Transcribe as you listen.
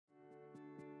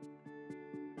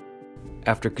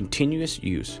After continuous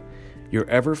use, your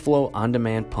Everflo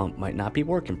on-demand pump might not be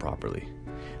working properly.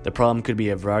 The problem could be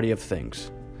a variety of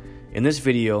things. In this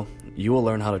video, you will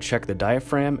learn how to check the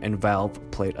diaphragm and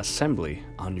valve plate assembly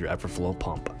on your Everflo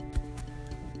pump.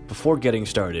 Before getting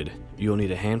started, you will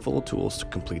need a handful of tools to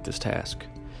complete this task.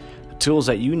 The tools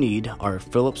that you need are a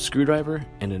Phillips screwdriver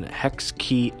and a hex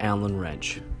key Allen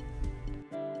wrench.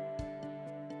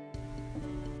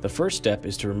 The first step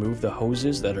is to remove the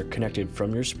hoses that are connected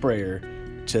from your sprayer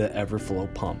to the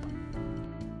Everflo pump.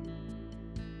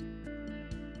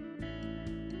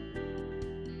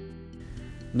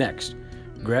 Next,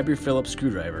 grab your Phillips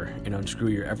screwdriver and unscrew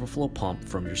your Everflo pump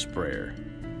from your sprayer.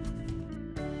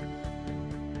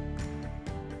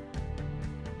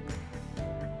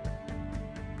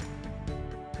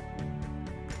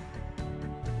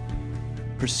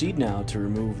 Proceed now to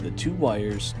remove the two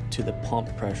wires to the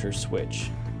pump pressure switch.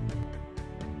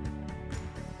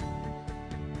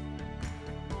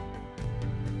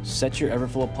 Set your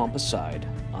Everflo pump aside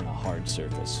on a hard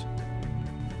surface.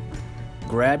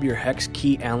 Grab your hex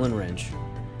key Allen wrench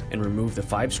and remove the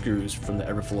 5 screws from the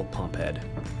Everflo pump head.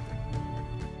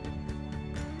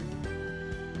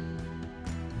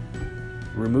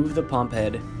 Remove the pump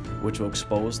head, which will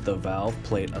expose the valve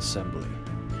plate assembly.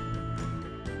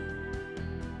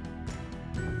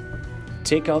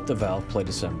 Take out the valve plate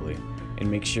assembly and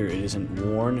make sure it isn't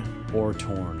worn or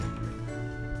torn.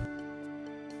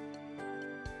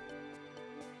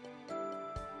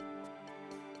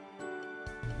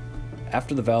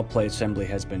 After the valve plate assembly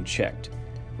has been checked,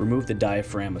 remove the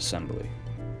diaphragm assembly.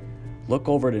 Look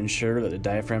over to ensure that the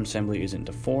diaphragm assembly isn't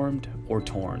deformed or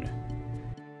torn.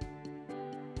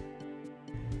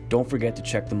 Don't forget to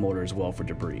check the motor as well for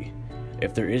debris.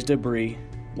 If there is debris,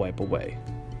 wipe away.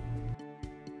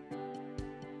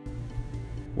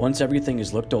 Once everything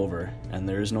is looked over and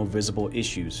there is no visible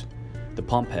issues, the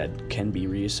pump head can be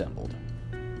reassembled.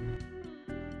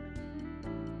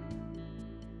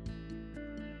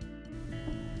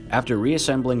 After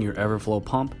reassembling your Everflo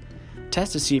pump,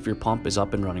 test to see if your pump is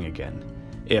up and running again.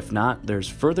 If not, there's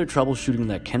further troubleshooting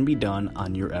that can be done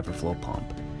on your Everflo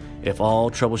pump. If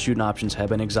all troubleshooting options have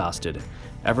been exhausted,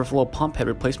 Everflo pump head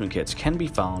replacement kits can be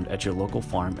found at your local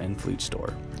farm and fleet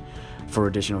store. For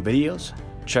additional videos,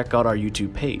 check out our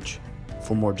YouTube page.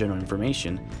 For more general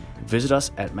information, visit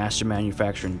us at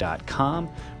master-mfg.com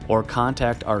or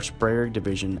contact our sprayer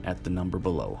division at the number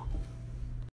below.